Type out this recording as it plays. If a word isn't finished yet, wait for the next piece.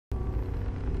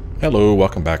Hello,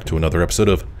 welcome back to another episode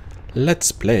of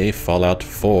Let's Play Fallout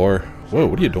 4. Whoa,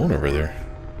 what are you doing over there?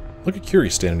 Look at Curie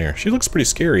standing there. She looks pretty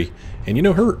scary. And you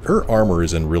know, her armor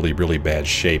is in really, really bad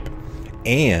shape.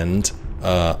 And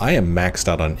I am maxed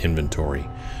out on inventory.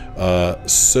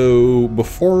 So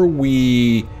before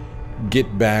we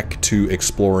get back to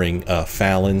exploring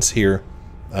Fallon's here,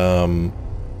 I'm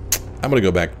going to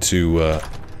go back to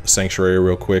Sanctuary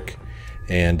real quick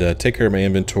and take care of my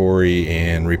inventory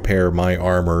and repair my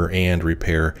armor and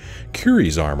repair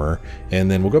Curie's armor,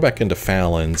 and then we'll go back into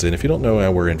Fallon's. And if you don't know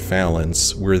how we're in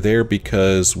Fallon's, we're there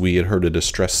because we had heard a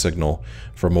distress signal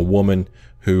from a woman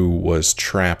who was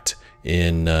trapped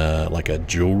in like a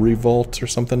jewelry vault or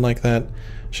something like that.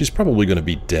 She's probably going to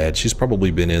be dead. She's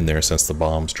probably been in there since the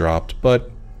bombs dropped,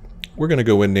 but we're going to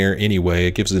go in there anyway.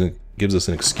 It gives us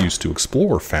an excuse to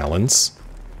explore Fallon's.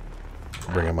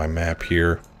 Bring up my map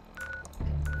here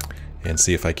and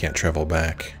see if I can't travel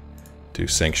back to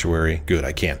Sanctuary. Good,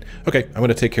 I can. Okay, I'm going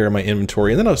to take care of my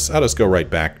inventory, and then I'll just go right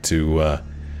back to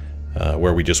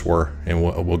where we just were, and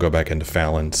we'll go back into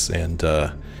Fallon's and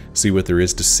see what there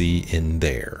is to see in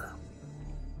there.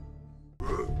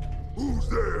 Who's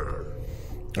there?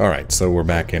 Alright, so we're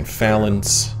back in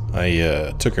Fallon's.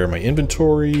 I took care of my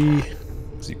inventory.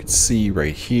 As you can see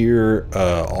right here,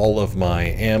 all of my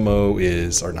ammo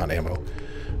is, or not ammo,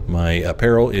 my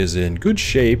apparel is in good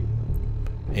shape,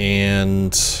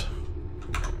 and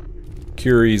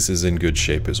Curie's is in good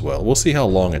shape as well. We'll see how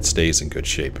long it stays in good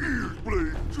shape,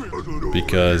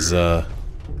 because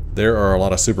there are a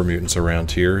lot of super mutants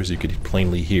around here, as you could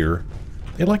plainly hear.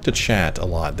 They like to chat a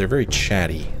lot. They're very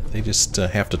chatty. They just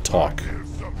have to talk.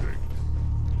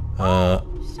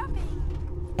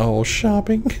 Oh,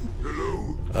 shopping?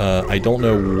 I don't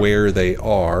know where they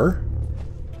are,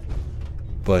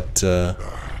 but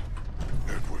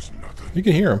you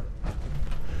can hear them.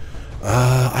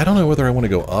 I don't know whether I want to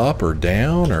go up or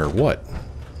down or what.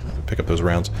 Pick up those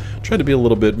rounds. Try to be a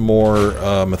little bit more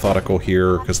methodical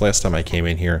here, because last time I came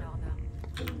in here,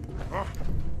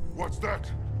 What's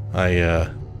that?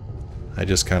 I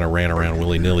just kind of ran around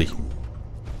willy-nilly.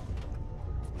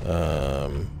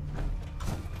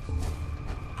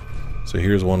 So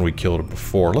here's one we killed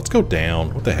before. Let's go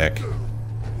down. What the heck?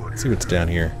 Let's see what's down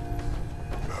here.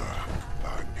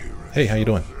 Hey, how you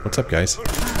doing? What's up, guys?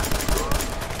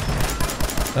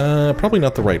 Probably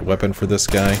not the right weapon for this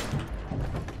guy.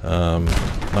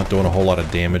 Not doing a whole lot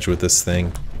of damage with this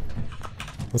thing.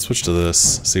 Let's switch to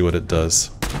this, see what it does.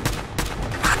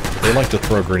 They like to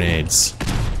throw grenades.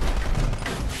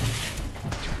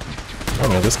 Oh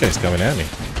no, this guy's coming at me.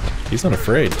 He's not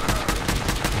afraid.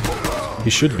 He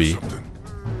should be.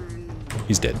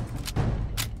 He's dead.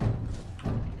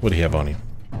 What do you have on him?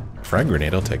 Frag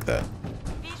grenade, I'll take that.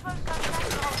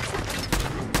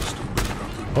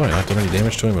 Oh, I not done any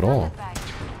damage to him at all.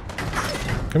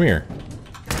 Come here.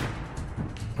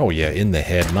 Oh yeah, in the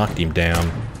head. Knocked him down.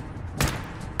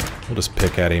 We'll just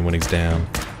pick at him when he's down.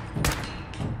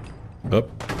 Oh.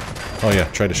 Oh yeah,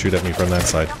 try to shoot at me from that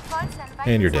side.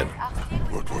 And you're dead.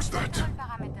 What was that?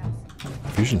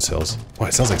 Fusion cells? Oh,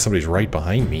 it sounds like somebody's right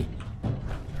behind me.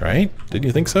 Right? Didn't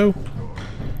you think so?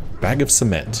 Bag of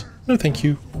cement. No, thank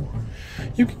you.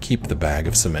 You can keep the bag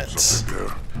of cement.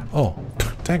 Oh,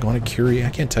 daggone it, Curie.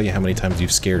 I can't tell you how many times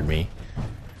you've scared me.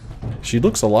 She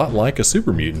looks a lot like a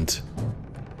super mutant.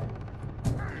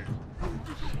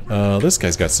 This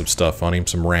guy's got some stuff on him.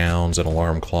 Some rounds, an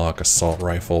alarm clock, assault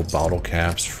rifle, bottle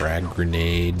caps, frag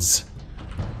grenades.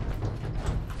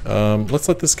 Let's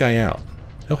let this guy out.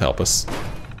 He'll help us.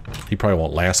 He probably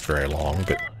won't last very long,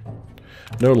 but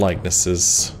no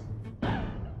likenesses.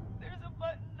 There's a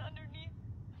button underneath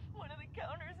one of the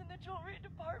counters in the jewelry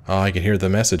department. Oh, I can hear the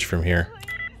message from here.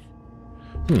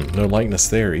 No likeness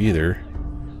there either.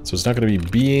 So it's not going to be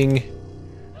being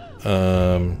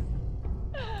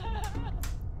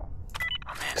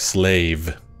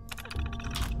slave.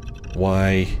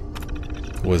 Why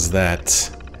was that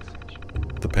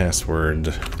the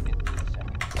password?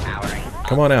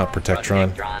 Come on out,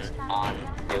 Protectron.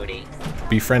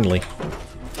 Be friendly.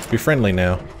 Be friendly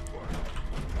now.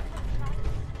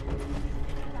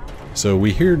 So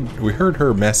we heard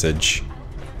her message.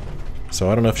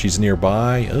 So I don't know if she's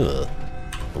nearby. Ugh.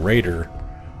 Raider.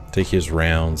 Take his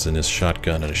rounds and his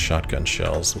shotgun and his shotgun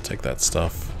shells. We'll take that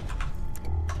stuff.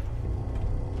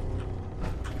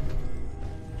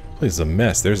 This is a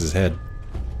mess. There's his head.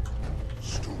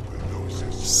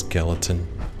 Skeleton.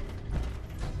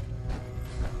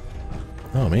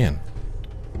 Oh man.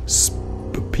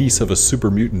 A piece of a super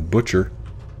mutant butcher.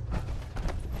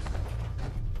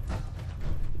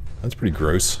 That's pretty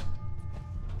gross.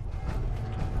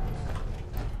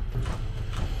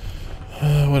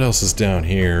 What else is down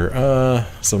here?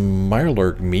 Some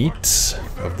Mirelurk meat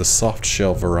of the soft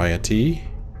shell variety.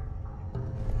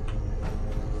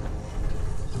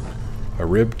 A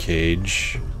rib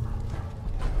cage.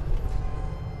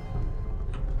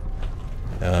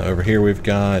 Over here we've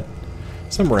got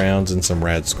some rounds and some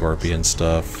rad scorpion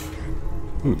stuff.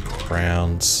 Ooh,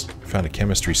 rounds. Found a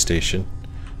chemistry station.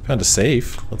 Found a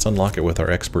safe. Let's unlock it with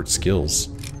our expert skills.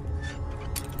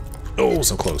 Oh,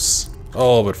 so close.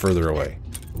 Oh, but further away.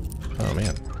 Oh,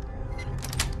 man.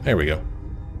 There we go.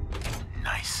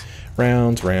 Nice.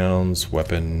 Rounds, rounds,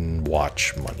 weapon,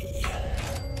 watch, money.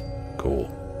 Cool.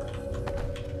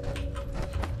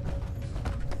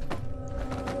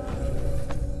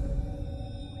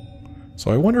 So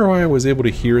I wonder why I was able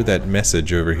to hear that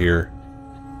message over here.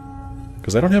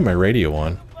 Because I don't have my radio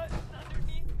on. Button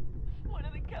underneath one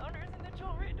of the counters in the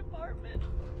jewelry department.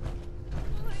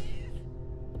 Please.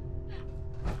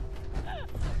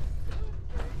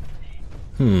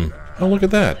 Oh, look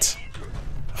at that.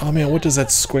 Oh man, what does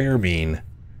that square mean?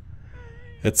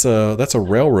 That's a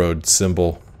railroad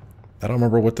symbol. I don't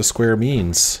remember what the square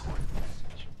means.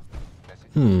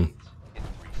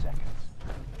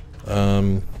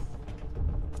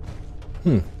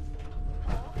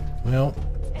 Well,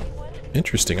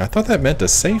 interesting. I thought that meant a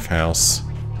safe house.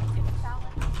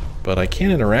 But I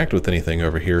can't interact with anything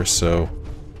over here, so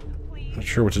I'm not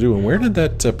sure what to do. And where did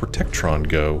that Protectron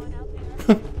go?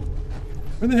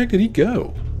 Where the heck did he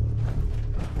go?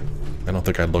 I don't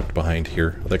think I looked behind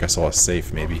here. I think I saw a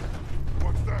safe, maybe.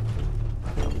 What's that?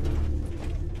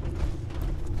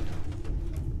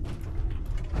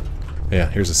 Yeah,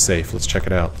 here's a safe. Let's check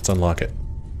it out. Let's unlock it.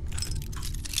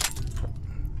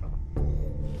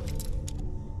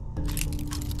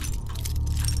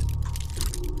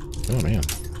 Oh man,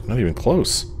 not even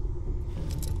close.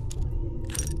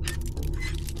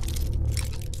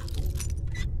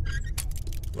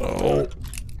 Oh.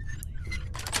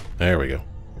 There we go.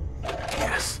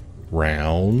 Yes.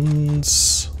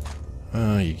 Rounds.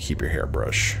 You keep your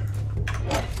hairbrush.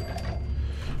 I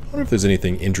wonder if there's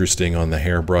anything interesting on the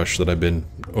hairbrush that I've been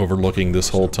overlooking this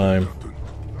whole time.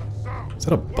 Is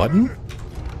that a button?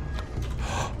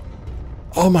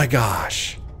 Oh my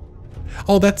gosh!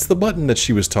 Oh, that's the button that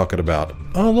she was talking about.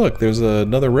 Oh look, there's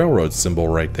another railroad symbol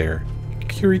right there.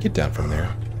 Curie, get down from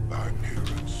there. I'm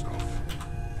hearing stuff.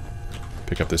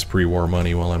 Pick up this pre-war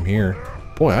money while I'm here.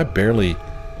 Boy, I barely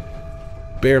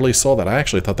saw that. I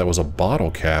actually thought that was a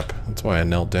bottle cap. That's why I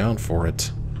knelt down for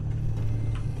it.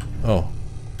 Oh,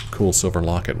 cool silver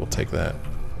locket. We'll take that.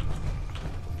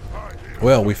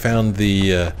 Well, we found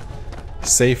the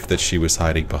safe that she was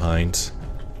hiding behind.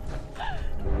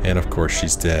 And of course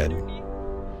she's dead.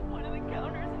 One of the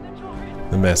counters in the jewelry department.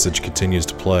 The message continues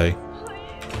to play.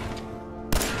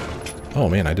 Oh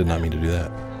man, I did not mean to do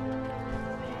that.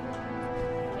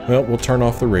 Well, we'll turn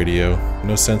off the radio.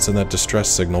 No sense in that distress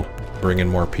signal bringing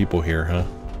more people here, huh?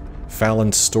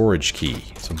 Fallon's storage key.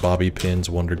 Some bobby pins,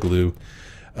 wonder glue.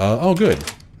 Oh good.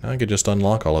 Now I could just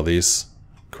unlock all of these.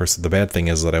 Of course, the bad thing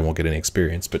is that I won't get any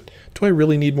experience, but do I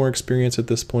really need more experience at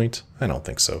this point? I don't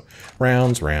think so.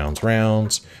 Rounds, rounds,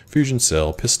 rounds. Fusion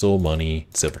cell, pistol, money,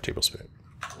 silver tablespoon.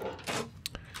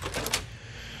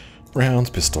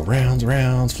 Rounds, pistol, rounds,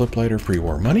 rounds, flip lighter,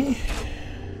 pre-war money.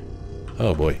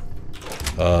 Oh boy.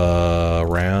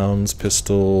 Rounds,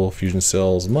 pistol, fusion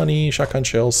cells, money, shotgun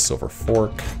shells, silver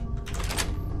fork.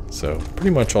 So, pretty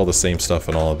much all the same stuff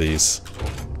in all of these.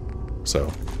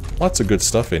 So, lots of good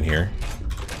stuff in here.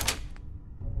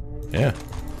 Yeah.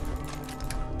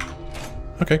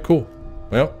 Okay, cool.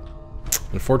 Well,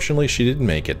 unfortunately she didn't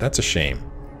make it. That's a shame.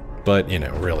 But, you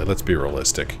know, really, let's be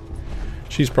realistic.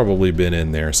 She's probably been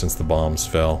in there since the bombs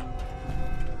fell.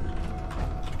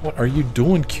 What are you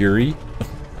doing, Curie?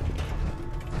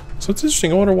 So it's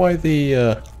interesting. I wonder why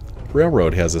the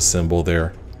railroad has a symbol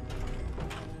there.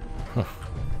 Huh.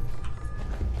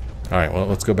 Alright, well,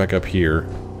 let's go back up here.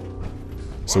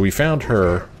 So we found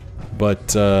her, but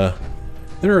there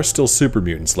are still super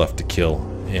mutants left to kill.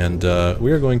 And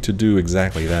we are going to do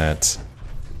exactly that.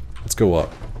 Let's go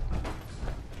up.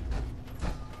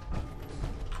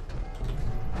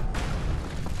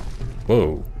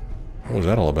 Whoa. What was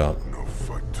that all about? No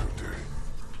fight today.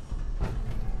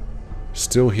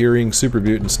 Still hearing super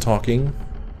mutants talking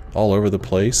all over the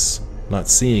place. Not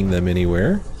seeing them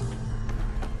anywhere.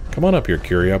 Come on up here,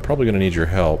 Curie. I'm probably going to need your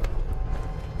help.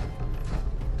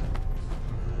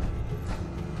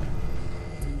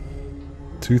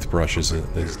 Toothbrushes.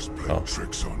 He's playing Oh.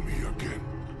 tricks on me again.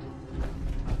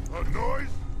 A noise?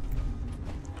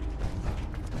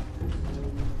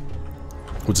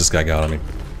 What's this guy got on him?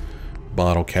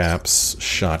 Bottle caps,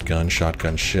 shotgun,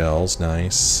 shotgun shells,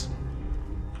 nice.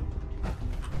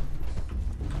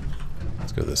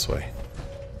 Let's go this way.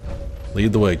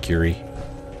 Lead the way, Curie.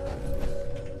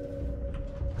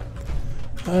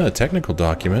 Technical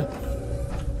document.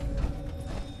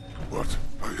 What?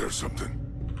 I hear something.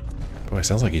 Boy,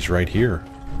 sounds like he's right here.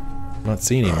 I'm not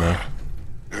seeing him though.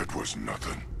 It was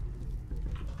nothing.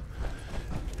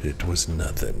 It was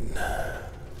nothing.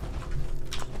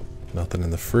 Nothing in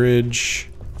the fridge.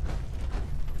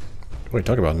 Wait,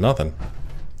 talk about nothing.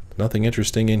 Nothing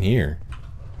interesting in here.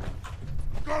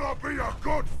 Gonna be a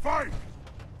good fight.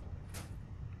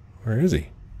 Where is he?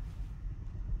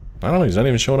 I don't know, he's not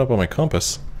even showing up on my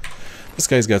compass. This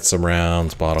guy's got some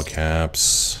rounds, bottle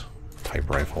caps, pipe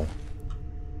rifle.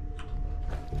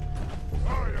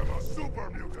 I am a super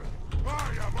mutant.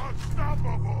 I am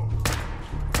unstoppable.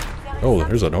 Oh,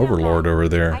 there's an overlord over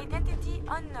there. Identity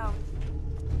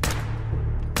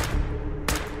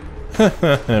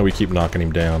unknown. We keep knocking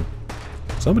him down.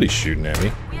 Somebody's shooting at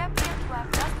me. We appear to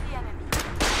have lost the enemy.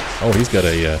 Oh, he's got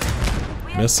a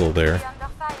We missile appear to there. be under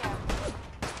fire.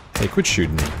 Hey, quit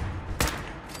shooting me.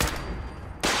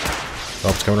 Oh,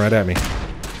 it's coming right at me.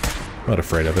 I'm not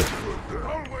afraid of it.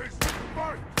 Always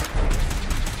fight.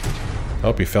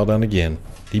 Oh, he fell down again.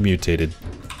 He mutated.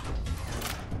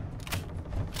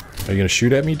 Are you gonna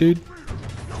shoot at me, dude?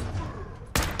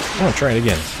 Come on, try it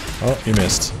again. Oh, you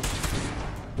missed.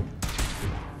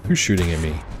 Who's shooting at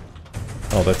me?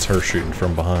 Oh, that's her shooting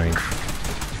from behind.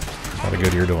 Not a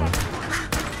good you're doing.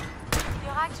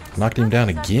 Your actions Knocked him down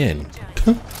again.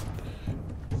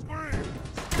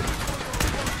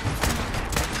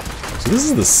 So this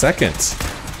is the second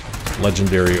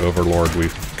legendary overlord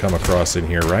we've come across in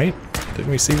here, right?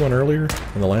 Didn't we see one earlier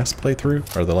in the last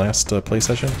playthrough? Or the last play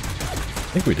session?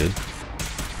 I think we did.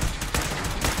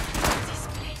 This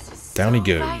place is Down he so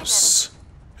goes.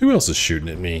 Who else is shooting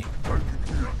at me?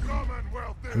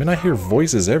 I mean, I hear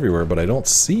voices everywhere, but I don't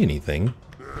see anything.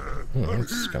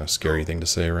 That's kind of a scary thing to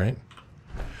say, right?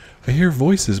 I hear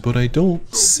voices, but I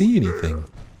don't see anything.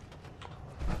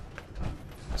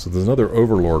 So there's another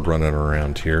overlord running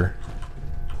around here.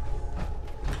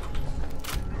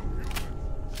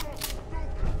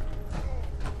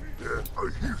 Yeah, I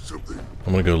hear something.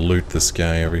 I'm gonna go loot this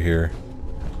guy over here.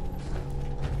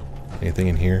 Anything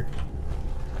in here?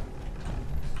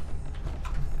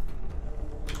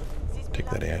 Take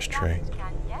that ashtray.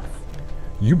 Yes?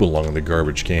 You belong in the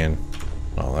garbage can.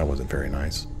 Oh, that wasn't very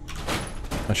nice.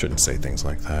 I shouldn't say things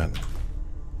like that.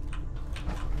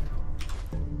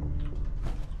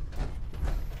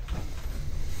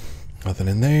 Nothing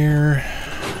in there.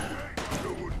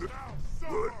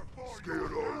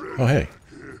 Oh, hey.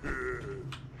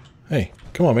 Hey,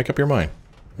 come on, make up your mind.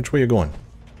 Which way you going?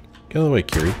 Get out of the way,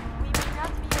 Curie. We may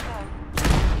not be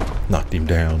alone. Knocked him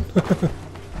down.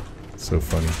 So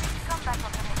funny. Come back,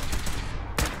 operator.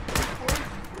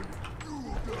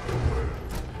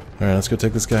 Alright, let's go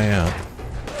take this guy out.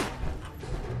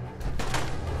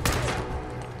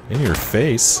 In your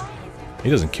face. He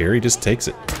doesn't care, he just takes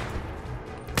it.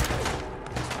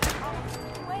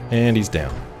 And he's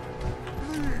down.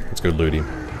 Let's go loot him.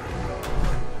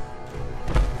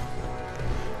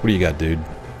 What do you got, dude?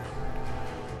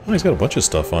 Oh, he's got a bunch of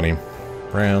stuff on him.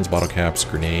 Rounds, bottle caps,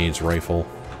 grenades, rifle.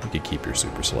 You could keep your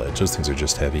super sledge. Those things are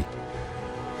just heavy.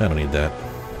 I don't need that.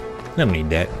 I don't need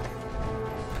that.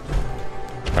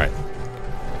 Alright.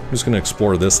 I'm just going to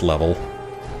explore this level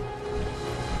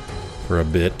for a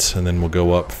bit, and then we'll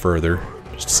go up further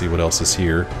just to see what else is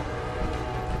here.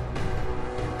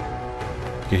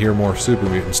 You can hear more super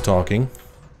mutants talking.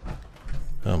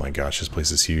 Oh my gosh, this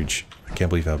place is huge. I can't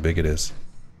believe how big it is.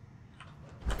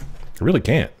 I really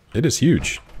can't. It is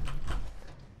huge.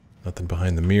 Nothing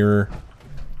behind the mirror.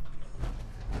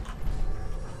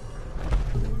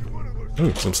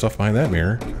 Ooh, some stuff behind that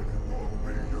mirror.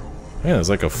 Man, there's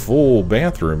like a full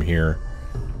bathroom here.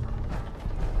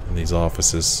 In these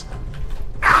offices.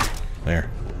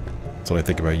 There. That's what I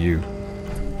think about you.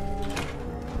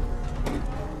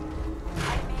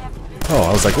 Oh,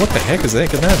 I was like, what the heck is that?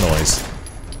 That noise?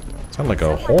 Sounded like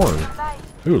a horn.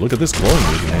 Ooh, look at this glowing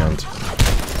mutant hand.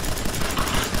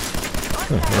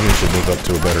 Maybe I should move up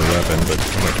to a better weapon, but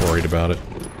I'm not worried about it.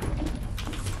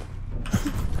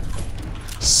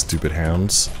 Stupid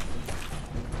hounds.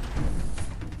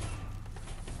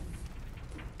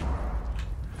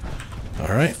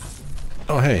 Alright.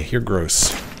 Oh hey, you're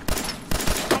gross.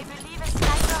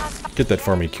 Get that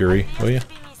for me, Curie, will you?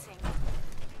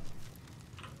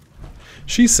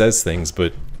 She says things,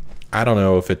 but I don't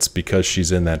know if it's because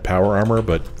she's in that power armor,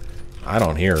 but I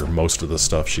don't hear most of the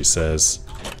stuff she says.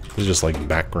 It's just like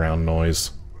background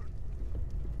noise.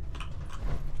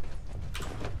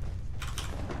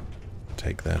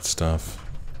 Take that stuff.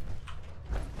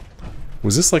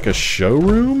 Was this like a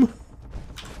showroom?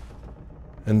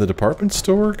 in the department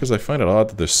store? Because I find it odd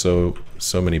that there's so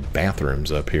many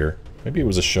bathrooms up here. Maybe it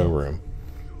was a showroom.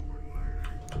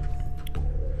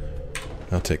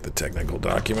 I'll take the technical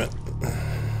document.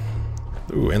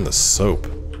 Ooh, and the soap.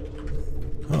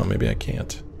 Oh, maybe I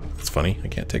can't. That's funny. I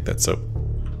can't take that soap.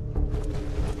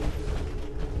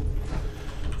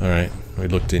 Alright, we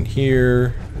looked in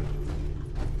here.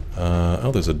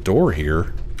 Oh, there's a door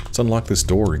here. Let's unlock this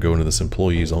door and go into this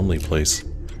employees only place.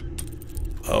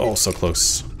 Oh, so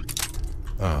close.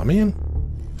 Aw, man.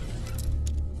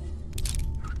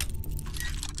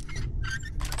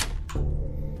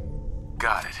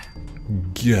 Got it.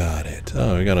 Got it.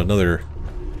 Oh, we got another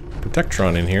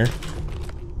Protectron in here.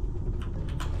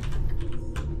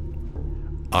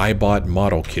 I bought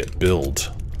model kit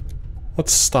build.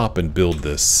 Let's stop and build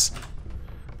this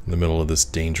in the middle of this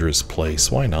dangerous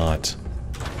place. Why not?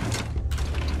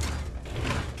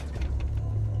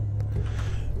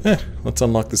 Let's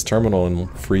unlock this terminal and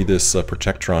free this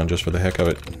Protectron just for the heck of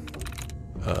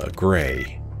it.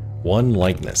 Gray. 1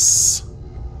 likeness.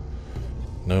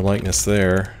 No likeness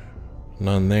there.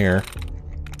 None there.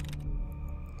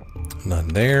 None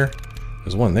there.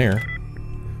 There's one there.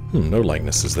 No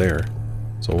likeness is there.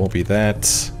 So it won't be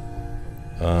that.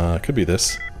 Could be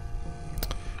this.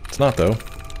 It's not, though.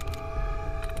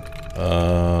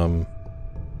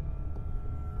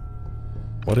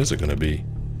 What is it gonna be?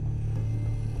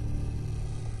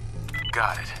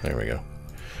 Got it. There we go.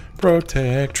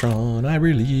 Protectron, I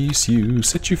release you,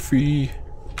 set you free.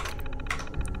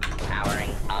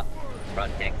 Powering up.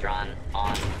 Protectron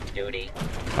on duty.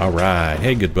 Alright.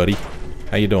 Hey, good buddy.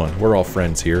 How you doing? We're all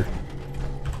friends here.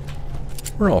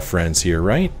 We're all friends here,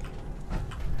 right?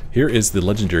 Here is the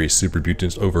legendary Super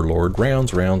Mutant Overlord.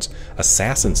 Rounds.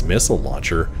 Assassin's Missile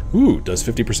Launcher. Ooh, does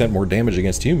 50% more damage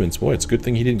against humans. Boy, it's a good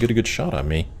thing he didn't get a good shot on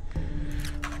me.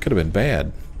 That could have been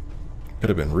bad. Could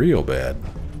have been real bad.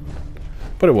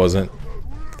 But it wasn't.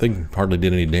 The thing hardly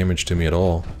did any damage to me at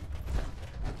all.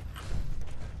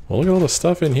 Well, look at all the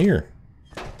stuff in here.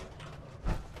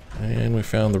 And we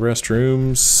found the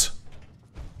restrooms.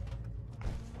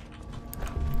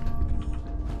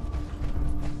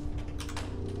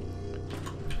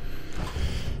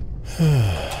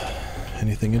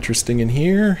 Anything interesting in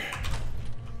here?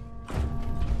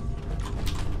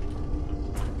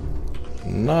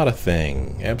 Not a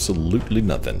thing. Absolutely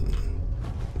nothing.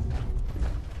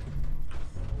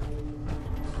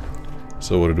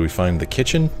 So what did we find? The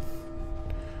kitchen?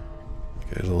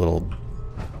 There's a little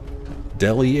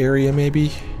deli area,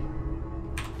 maybe?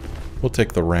 We'll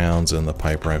take the rounds and the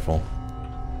pipe rifle.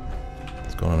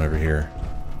 What's going on over here?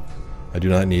 I do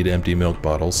not need empty milk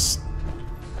bottles.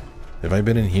 Have I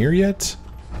been in here yet?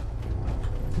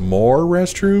 More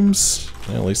restrooms?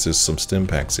 Well, at least there's some stim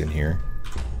packs in here.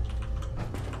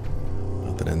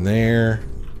 Nothing in there.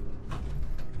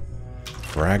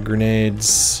 Frag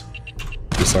grenades.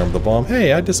 Disarm the bomb.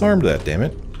 Hey, I disarmed that, damn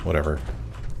it. Whatever.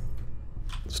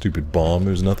 Stupid bomb,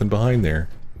 there's nothing behind there.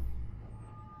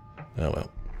 Oh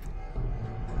well.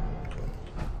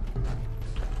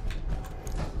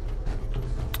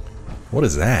 What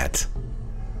is that?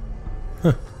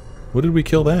 Huh. What did we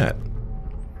kill that?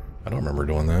 I don't remember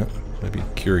doing that. Maybe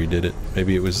Curie did it.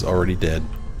 Maybe it was already dead.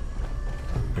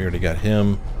 We already got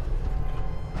him.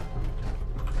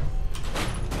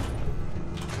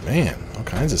 Man, all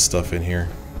kinds of stuff in here.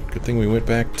 Good thing we went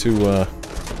back to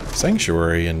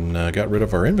Sanctuary and got rid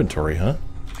of our inventory, huh?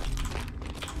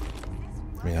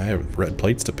 I mean, I have red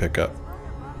plates to pick up.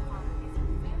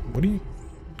 What are you...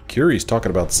 Curie's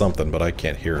talking about something, but I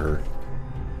can't hear her.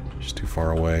 She's too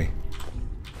far away.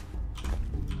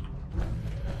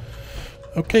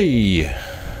 Okay.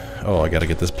 Oh, I gotta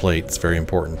get this plate. It's very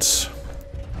important.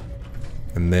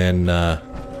 And then, can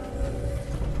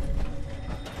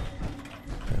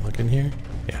I look in here?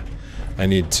 Yeah. I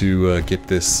need to get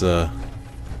this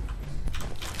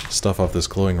stuff off this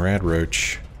glowing rad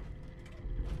roach.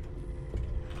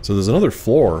 So there's another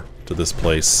floor to this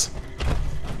place.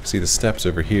 See the steps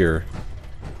over here.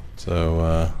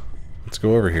 So, let's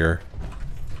go over here.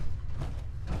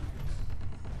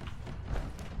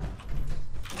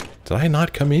 Did I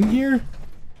not come in here?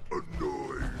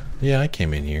 Yeah, I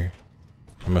came in here.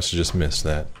 I must have just missed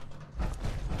that.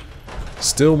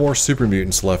 Still more super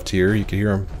mutants left here. You can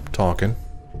hear them talking.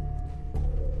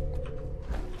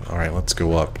 Alright, let's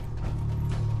go up.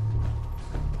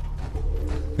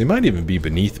 They might even be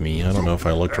beneath me. I don't know if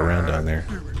I looked around down there.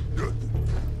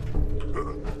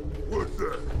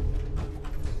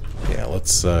 Yeah,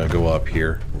 let's go up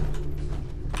here.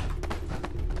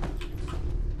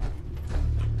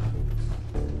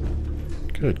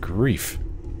 Good grief.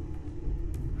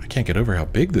 I can't get over how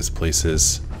big this place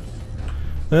is.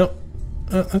 Well,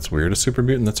 That's weird. A super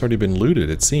mutant that's already been looted,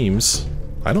 it seems.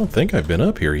 I don't think I've been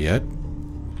up here yet.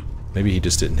 Maybe he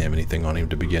just didn't have anything on him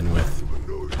to begin with.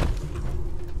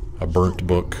 A burnt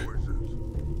book.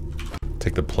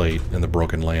 Take the plate and the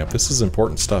broken lamp. This is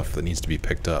important stuff that needs to be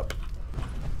picked up.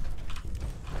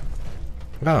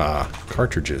 Ah,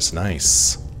 cartridges.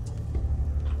 Nice.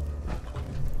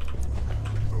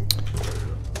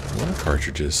 More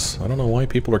cartridges. I don't know why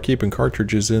people are keeping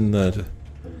cartridges in the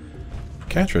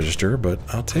cash register, but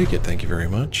I'll take it. Thank you very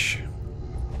much.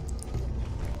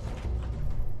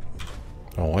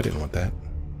 Oh, I didn't want that.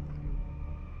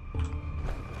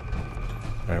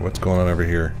 Alright, what's going on over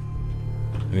here?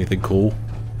 Anything cool?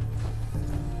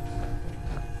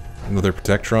 Another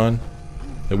Protectron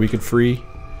that we could free?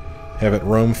 Have it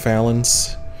roam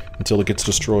Fallon's until it gets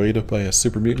destroyed by a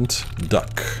super mutant?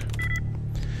 Duck.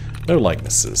 No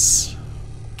likenesses.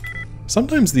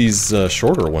 Sometimes these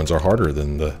shorter ones are harder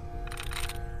than the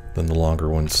longer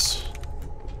ones.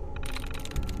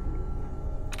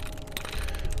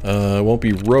 Won't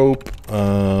be rope.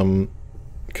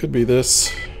 Could be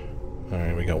this.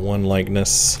 Alright, we got one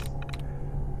likeness.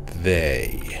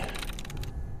 They.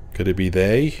 Could it be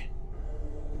they?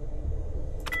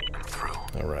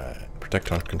 Alright.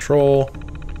 Protect on control.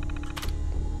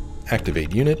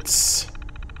 Activate units.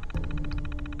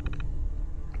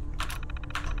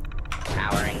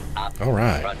 Powering up.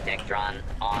 Alright. Protectron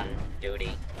on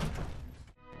duty.